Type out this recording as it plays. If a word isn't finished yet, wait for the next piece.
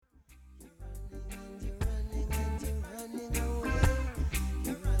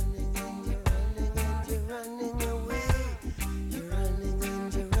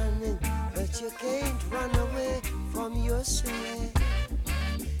yourself.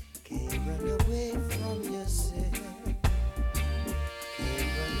 Can't run away from yourself. Can't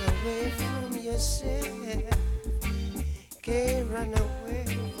run away from yourself. Can't run away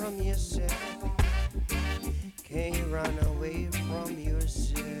from yourself. Can't run away from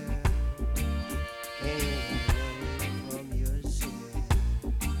yourself. Can't run away from yourself.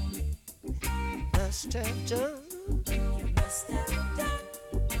 Must have done. You must have done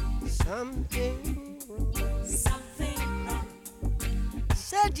something wrong. Something wrong.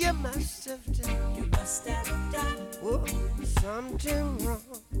 Said you must have done. You must have done. Oh, something wrong.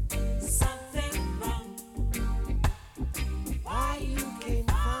 Something wrong. Why you can't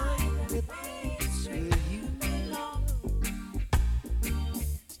find the place where you belong?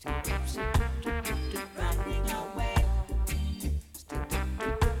 Running away.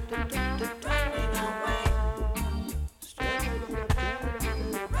 Running away.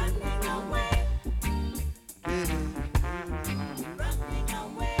 Running away. Running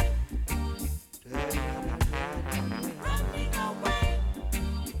away. Running away.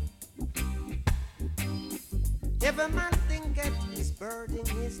 Every man thinketh his burden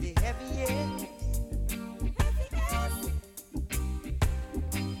is the heaviest.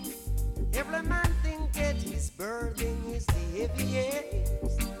 Every man thinketh his burden is the heaviest.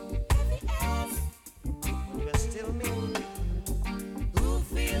 But still me, who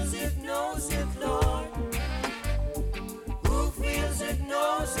feels it knows it, Lord. Who feels it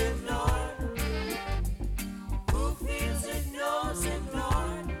knows it, Lord. Who feels it knows it,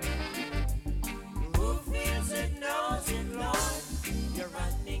 Lord. Who feels it knows it, Lord. You're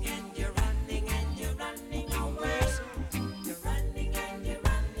running and you're running and you're running away. You're running and you're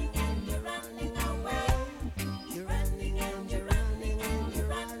running and you're running away. You're running and you're running and you're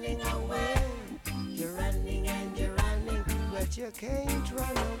running away. You're running and you're running, but you can't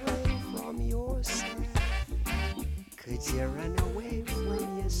run away from yourself. Could you run away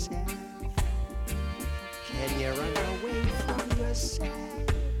from yourself? Can you run away from yourself?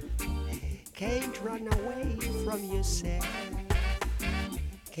 Can't run away from yourself.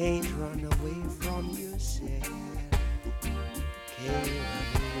 Can't run away from yourself. Can't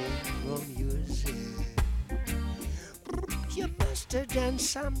run away from yourself. You must have done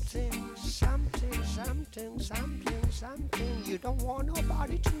something you don't want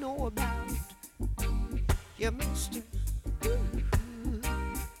nobody to know about. You must have,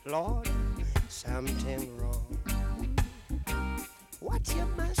 Lord, something wrong. What you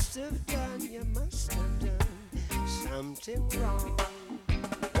must have done something wrong.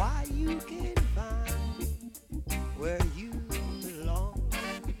 Why you can't find where you belong?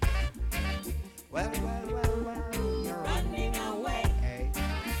 Well, you're running away. Hey,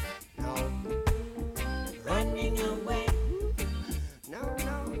 no, running away. No,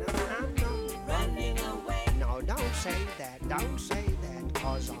 running away. No, don't say that,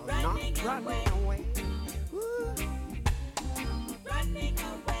 'cause I'm not running away. Ooh. Running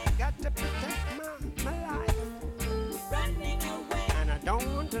away. Got to protect my life. Running away. And I don't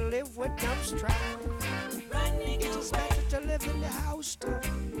want to live with no strife. Running away. It's better to live in the house too.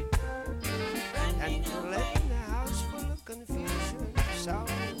 And to live in a house full of confusion. So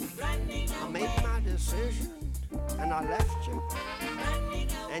I made my decision and I left you.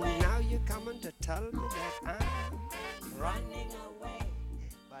 And now you're coming to tell me that I'm running away.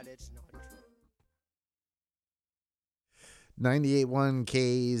 But it's not true. 98.1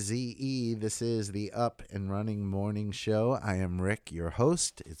 KZE. This is the Up and Running Morning Show. I am Rick, your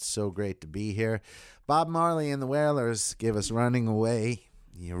host. It's so great to be here. Bob Marley and the Wailers give us Running Away.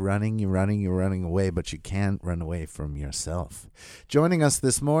 You're running away, but you can't run away from yourself. Joining us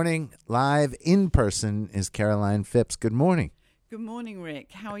this morning, live in person, is Caroline Phipps. Good morning. Good morning,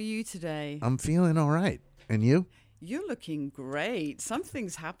 Rick. How are you today? I'm feeling all right. And you? You're looking great.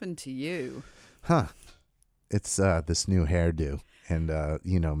 Something's happened to you. Huh. It's this new hairdo and,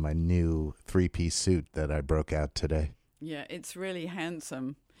 my new three-piece suit that I broke out today. Yeah, it's really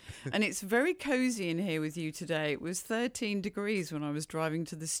handsome. And it's very cozy in here with you today. It was 13 degrees when I was driving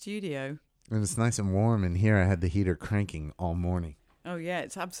to the studio. And it's nice and warm in here. I had the heater cranking all morning. Oh, yeah,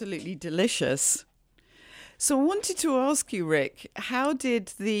 it's absolutely delicious. So I wanted to ask you, Rick, how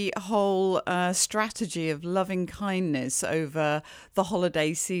did the whole strategy of loving kindness over the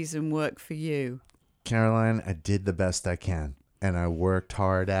holiday season work for you? Caroline, I did the best I can, and I worked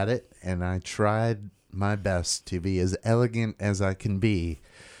hard at it, and I tried my best to be as elegant as I can be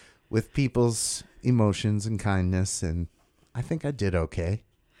with people's emotions and kindness, and I think I did okay.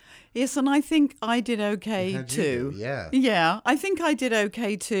 Yes, and I think I did okay too. Yeah, I think I did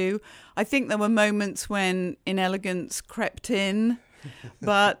okay too. I think there were moments when inelegance crept in,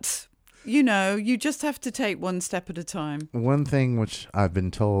 but you know, you just have to take one step at a time. One thing which I've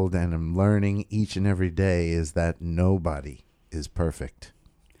been told and I'm learning each and every day is that nobody is perfect.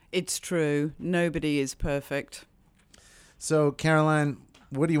 It's true. Nobody is perfect. So, Caroline,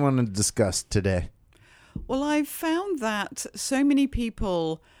 what do you want to discuss today? Well, I've found that so many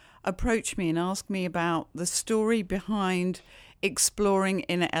people approach me and ask me about the story behind Exploring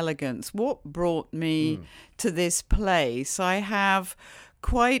Inner Elegance. What brought me to this place? I have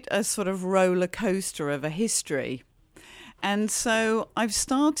quite a sort of roller coaster of a history. And so I've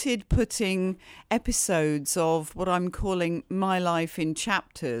started putting episodes of what I'm calling My Life in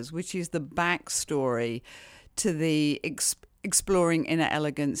Chapters, which is the backstory to the Exploring Inner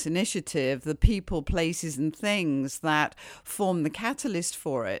Elegance initiative, the people, places and things that form the catalyst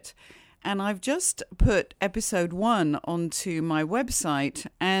for it. And I've just put episode 1 onto my website,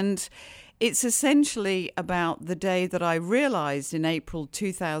 and it's essentially about the day that I realized in April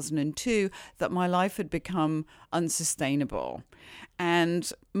 2002 that my life had become unsustainable.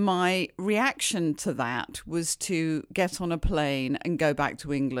 And my reaction to that was to get on a plane and go back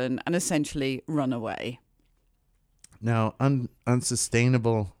to England and essentially run away. Now,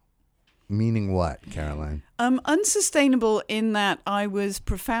 unsustainable meaning what, Caroline? Unsustainable in that I was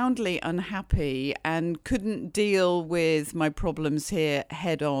profoundly unhappy and couldn't deal with my problems here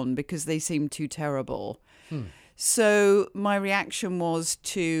head on because they seemed too terrible. So my reaction was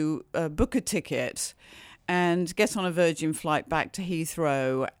to book a ticket and get on a Virgin flight back to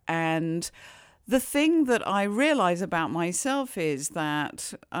Heathrow. And the thing that I realize about myself is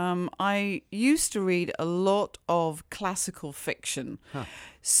that I used to read a lot of classical fiction.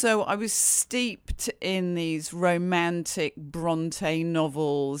 So I was steeped in these romantic Bronte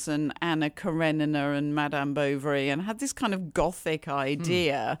novels and Anna Karenina and Madame Bovary, and had this kind of gothic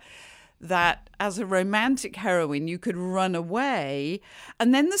idea that as a romantic heroine you could run away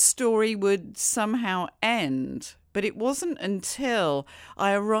and then the story would somehow end. But it wasn't until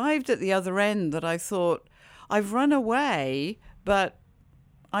I arrived at the other end that I thought, I've run away, but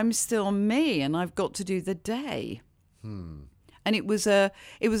I'm still me and I've got to do the day. And it was a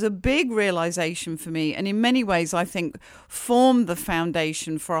big realization for me, and in many ways I think formed the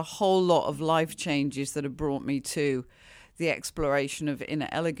foundation for a whole lot of life changes that have brought me to the exploration of inner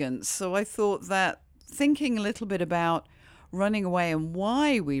elegance. So I thought that thinking a little bit about running away and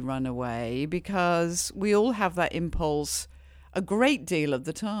why we run away, because we all have that impulse a great deal of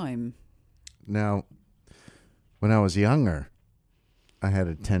the time. Now, when I was younger, I had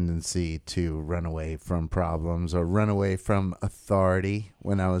a tendency to run away from problems or run away from authority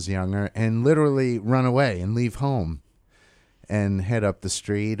when I was younger, and literally run away and leave home and head up the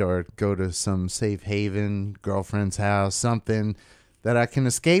street or go to some safe haven, girlfriend's house, something that I can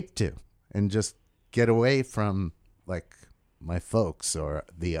escape to and just get away from, like, my folks or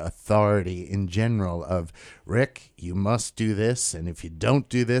the authority in general of, Rick, you must do this, and if you don't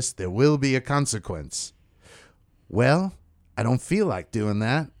do this, there will be a consequence. Well, I don't feel like doing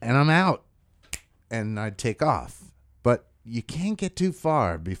that, and I'm out. And I'd take off. But you can't get too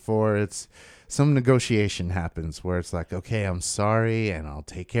far before some negotiation happens where it's like, okay, I'm sorry, and I'll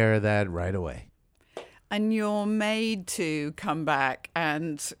take care of that right away. And you're made to come back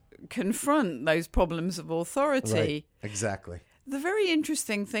and confront those problems of authority. Right. Exactly. The very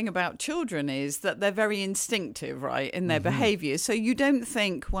interesting thing about children is that they're very instinctive, right, in their behavior. So you don't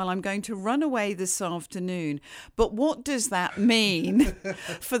think, well, I'm going to run away this afternoon, but what does that mean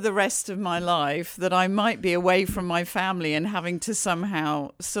for the rest of my life, that I might be away from my family and having to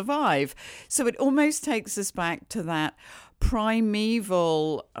somehow survive? So it almost takes us back to that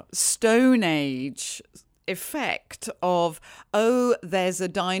primeval Stone Age effect of, oh, there's a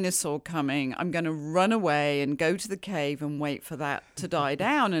dinosaur coming, I'm going to run away and go to the cave and wait for that to die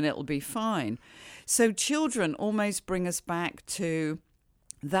down and it'll be fine. So children almost bring us back to,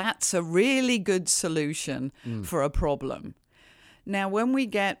 that's a really good solution for a problem. Now, when we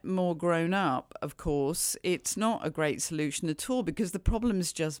get more grown up, of course, it's not a great solution at all because the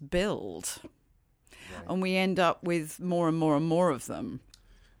problems just build. Right. And we end up with more and more and more of them.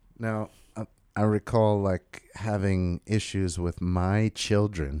 Now, I recall like having issues with my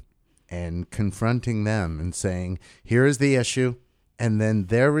children and confronting them and saying, here is the issue. And then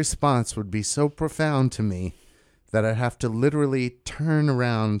their response would be so profound to me that I'd have to literally turn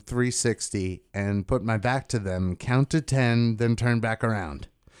around 360 and put my back to them, count to 10, then turn back around.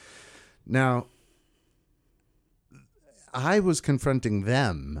 Now, I was confronting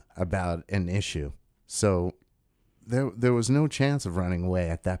them about an issue. So there was no chance of running away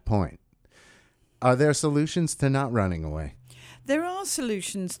at that point. Are there solutions to not running away? There are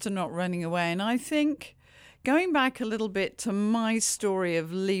solutions to not running away. And I think, going back a little bit to my story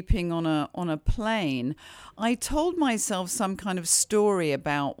of leaping on a plane, I told myself some kind of story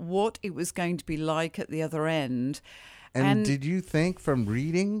about what it was going to be like at the other end. And did you think from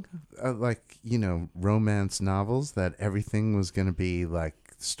reading, romance novels that everything was going to be like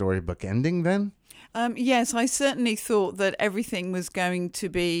storybook ending then? Yes, I certainly thought that everything was going to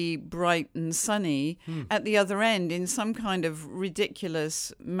be bright and sunny at the other end in some kind of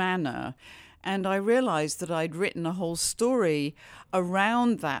ridiculous manner. And I realized that I'd written a whole story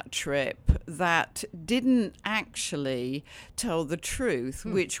around that trip that didn't actually tell the truth,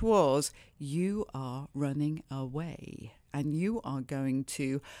 which was you are running away and you are going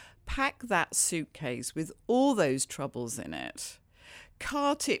to pack that suitcase with all those troubles in it,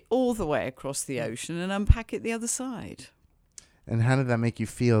 cart it all the way across the ocean and unpack it the other side. And how did that make you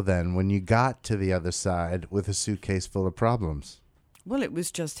feel then when you got to the other side with a suitcase full of problems? Well, it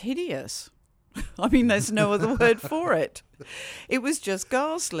was just hideous. I mean, there's no other word for it. It was just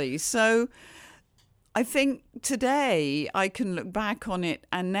ghastly. So I think today I can look back on it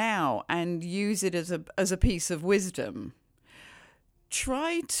and use it as a piece of wisdom.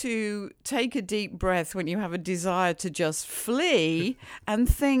 Try to take a deep breath when you have a desire to just flee and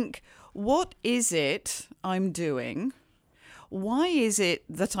think, what is it I'm doing? Why is it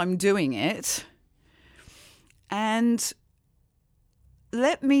that I'm doing it? And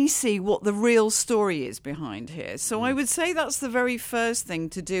let me see what the real story is behind here. So I would say that's the very first thing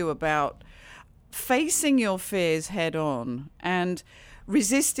to do about facing your fears head on and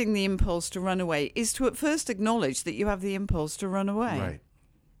resisting the impulse to run away is to at first acknowledge that you have the impulse to run away. Right.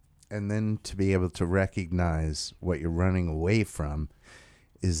 And then to be able to recognize what you're running away from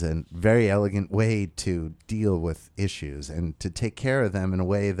is a very elegant way to deal with issues and to take care of them in a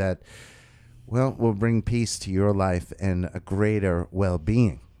way that, well, will bring peace to your life and a greater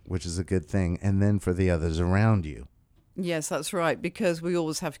well-being, which is a good thing, and then for the others around you. Yes, that's right, because we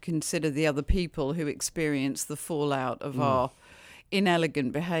always have to consider the other people who experience the fallout of our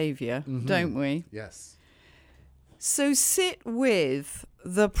inelegant behavior, don't we? Yes. So sit with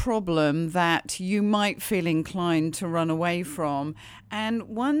the problem that you might feel inclined to run away from. And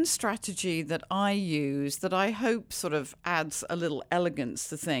one strategy that I use that I hope sort of adds a little elegance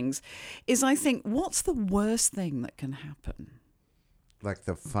to things is I think, what's the worst thing that can happen? Like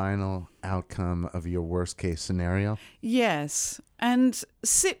the final outcome of your worst case scenario? Yes. And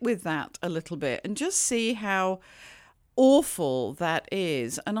sit with that a little bit and just see how awful that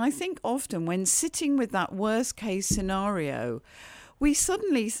is. And I think often when sitting with that worst case scenario, we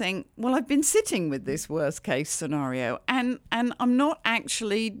suddenly think, well, I've been sitting with this worst case scenario and I'm not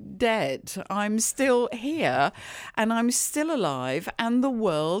actually dead. I'm still here and I'm still alive and the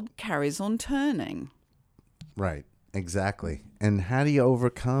world carries on turning. Right, exactly. And how do you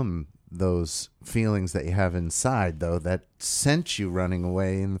overcome those feelings that you have inside, though, that sent you running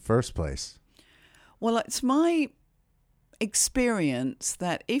away in the first place? Well, it's my experience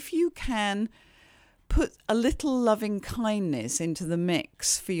that if you can put a little loving kindness into the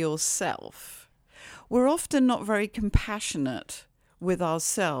mix for yourself, we're often not very compassionate with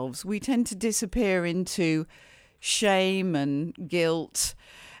ourselves. We tend to disappear into shame and guilt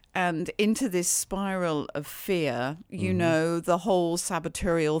and into this spiral of fear, you know, the whole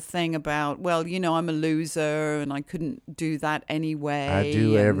saboteur thing about, well, you know, I'm a loser and I couldn't do that anyway. I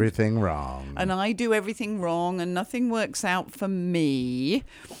do everything wrong. And I do everything wrong and nothing works out for me.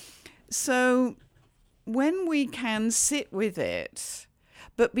 So when we can sit with it,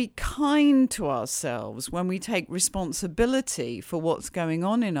 but be kind to ourselves when we take responsibility for what's going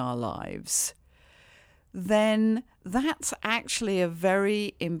on in our lives, then that's actually a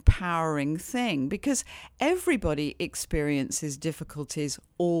very empowering thing because everybody experiences difficulties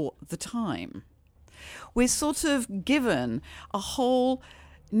all the time. We're sort of given a whole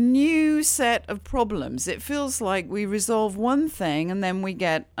new set of problems. It feels like we resolve one thing and then we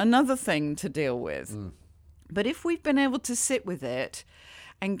get another thing to deal with. But if we've been able to sit with it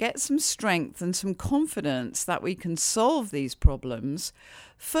and get some strength and some confidence that we can solve these problems,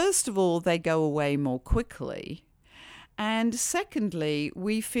 first of all, they go away more quickly. And secondly,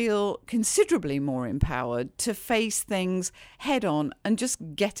 we feel considerably more empowered to face things head on and just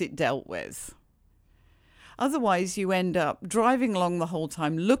get it dealt with. Otherwise, you end up driving along the whole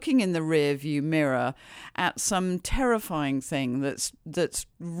time, looking in the rear view mirror at some terrifying thing that's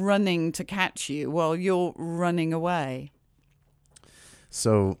running to catch you while you're running away.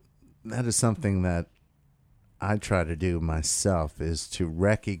 So that is something that I try to do myself, is to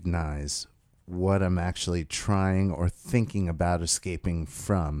recognize what I'm actually trying or thinking about escaping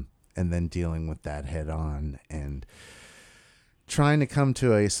from and then dealing with that head on and trying to come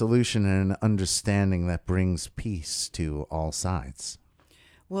to a solution and an understanding that brings peace to all sides.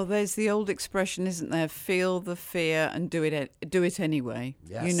 Well, there's the old expression, isn't there? Feel the fear and do it anyway.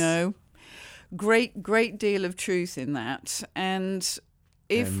 Yes. You know, great deal of truth in that. And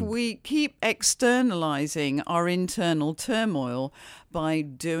if we keep externalizing our internal turmoil by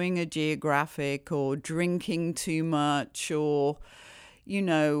doing a geographic or drinking too much or,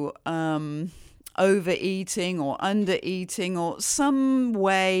 overeating or undereating or some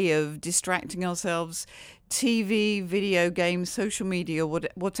way of distracting ourselves, TV, video games, social media,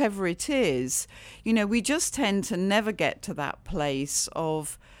 whatever it is, we just tend to never get to that place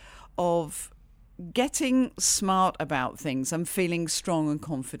of getting smart about things and feeling strong and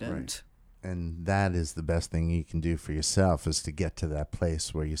confident. Right. And that is the best thing you can do for yourself, is to get to that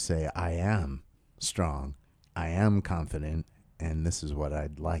place where you say, I am strong, I am confident, and this is what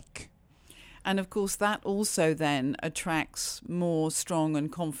I'd like. And of course, that also then attracts more strong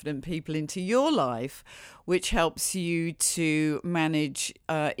and confident people into your life, which helps you to manage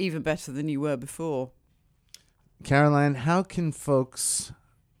even better than you were before. Caroline, how can folks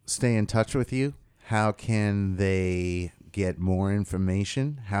stay in touch with you? How can they get more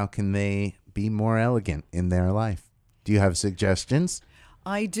information? How can they be more elegant in their life? Do you have suggestions?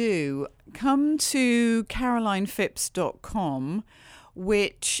 I do. Come to carolinefipps.com,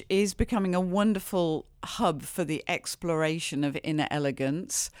 which is becoming a wonderful hub for the exploration of inner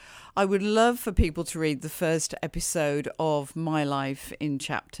elegance. I would love for people to read the first episode of My Life in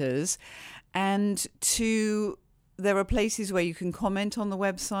Chapters, and there are places where you can comment on the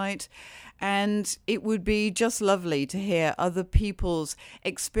website, and it would be just lovely to hear other people's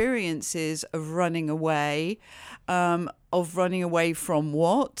experiences of running away from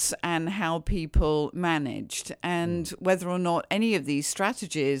what and how people managed, and whether or not any of these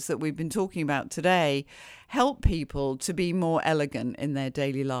strategies that we've been talking about today help people to be more elegant in their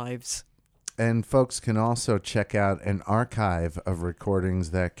daily lives. And folks can also check out an archive of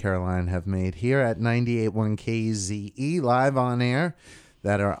recordings that Caroline have made here at 98.1 KZE live on air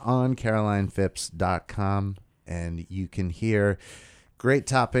that are on carolinefipps.com. And you can hear great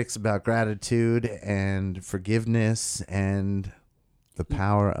topics about gratitude and forgiveness and the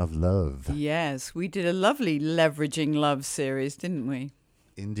power of love. Yes, we did a lovely Leveraging Love series, didn't we?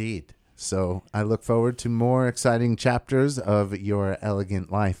 Indeed. So I look forward to more exciting chapters of your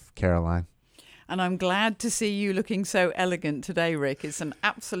elegant life, Caroline. And I'm glad to see you looking so elegant today, Rick. It's an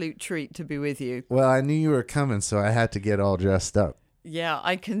absolute treat to be with you. Well, I knew you were coming, so I had to get all dressed up. Yeah,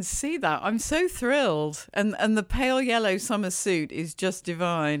 I can see that. I'm so thrilled. And the pale yellow summer suit is just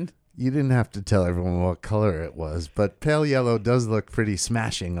divine. You didn't have to tell everyone what color it was, but pale yellow does look pretty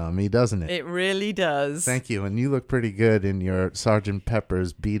smashing on me, doesn't it? It really does. Thank you. And you look pretty good in your Sgt.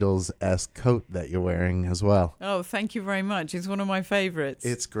 Pepper's Beatles-esque coat that you're wearing as well. Oh, thank you very much. It's one of my favorites.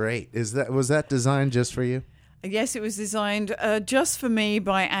 It's great. Was that designed just for you? Yes, it was designed just for me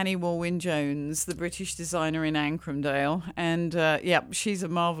by Annie Walwyn-Jones, the British designer in Ancramdale. And she's a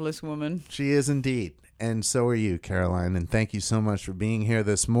marvelous woman. She is indeed. And so are you, Caroline. And thank you so much for being here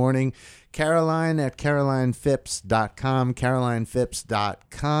this morning. Caroline at carolinefipps.com,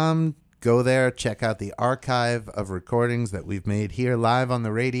 carolinefipps.com. Go there, check out the archive of recordings that we've made here live on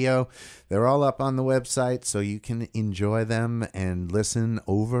the radio. They're all up on the website, so you can enjoy them and listen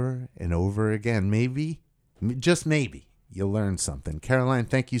over and over again. Maybe, just maybe, you'll learn something. Caroline,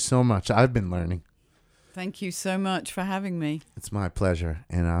 thank you so much. I've been learning. Thank you so much for having me. It's my pleasure,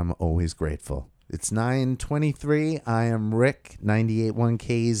 and I'm always grateful. It's 9:23. I am Rick, 98.1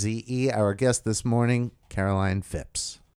 KZE. Our guest this morning, Caroline Phipps.